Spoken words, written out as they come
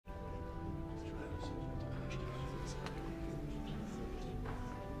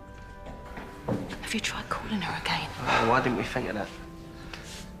Have you tried calling her again? Oh, why didn't we think of that?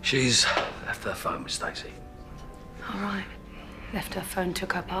 She's left her phone with Stacey. All right. Left her phone,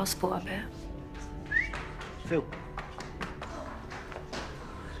 took her passport, I bet. Phil.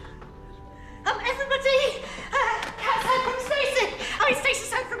 Everybody! Cat's home from Stacey! I mean,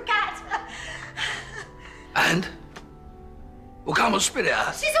 Stacey's home from Cat! And? Well, come on, spit it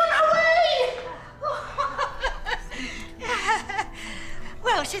out. She's on her way!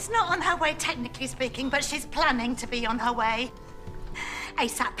 Well, she's not on her way, technically speaking, but she's planning to be on her way.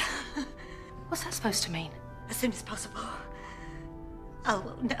 ASAP. What's that supposed to mean? As soon as possible.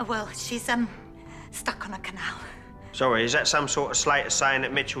 Oh, no, well, she's, stuck on a canal. Sorry, is that some sort of slater saying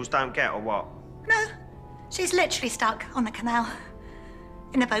that Mitchells don't get, or what? No, she's literally stuck on a canal.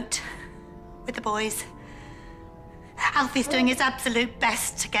 In a boat. With the boys. Alfie's doing his absolute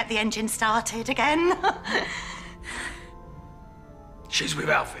best to get the engine started again. She's with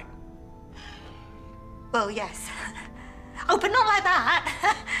Alfie. Well, yes. Oh, but not like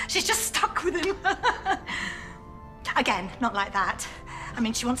that. She's just stuck with him. Again, not like that. I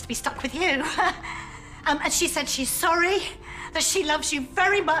mean, she wants to be stuck with you. And she said she's sorry, that she loves you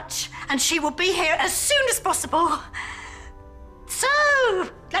very much, and she will be here as soon as possible. So,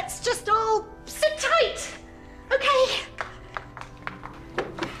 let's just all sit tight, okay?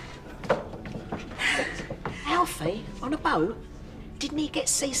 Alfie, on a boat? Didn't he get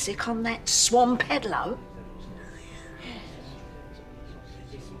seasick on that Swan Pedalo?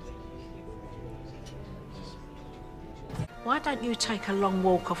 Why don't you take a long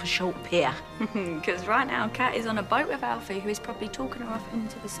walk off a short pier? Because right now, Kat is on a boat with Alfie, who is probably talking her off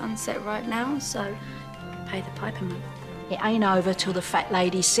into the sunset right now, so pay the piper man. It ain't over till the fat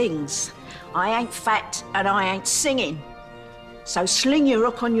lady sings. I ain't fat and I ain't singing. So sling your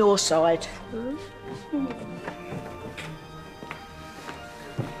hook on your side.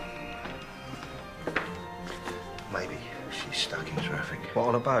 Maybe she's stuck in traffic. What,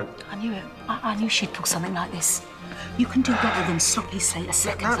 on a boat? I knew it. I knew she'd pull something like this. You can do better than sloppy Slater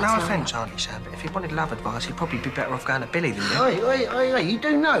seconds. No offence, Auntie Sam, but if he wanted love advice, he'd probably be better off going to Billy than you. Hey, you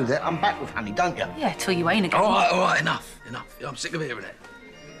do know that I'm back with Honey, don't you? Yeah, till you ain't again. All right, enough. Yeah, I'm sick of hearing it.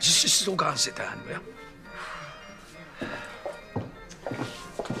 Just all go and sit down, will you?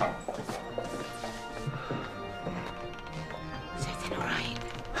 Is everything all right?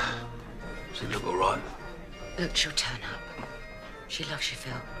 Does it look all right? Look, she'll turn up. She loves you,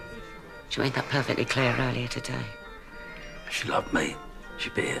 Phil. She made that perfectly clear earlier today. If she loved me,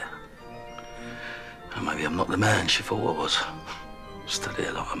 she'd be here. And maybe I'm not the man she thought I was. Stood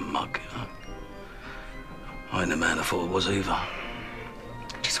here like a mug, you know. I ain't the man I thought I was either. I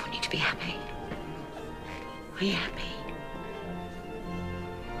just want you to be happy. Are you happy?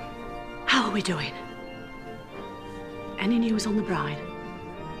 How are we doing? Any news on the bride?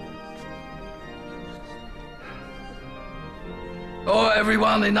 All right,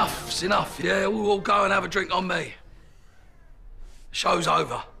 everyone, enough's enough. Yeah, we'll all go and have a drink on me. The show's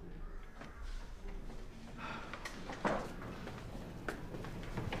over.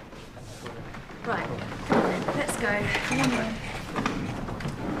 Right, let's go. Come on in.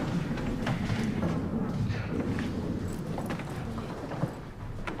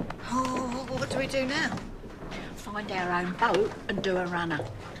 Oh, what do we do now? Find our own boat and do a runner.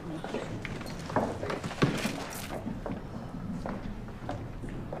 Come on.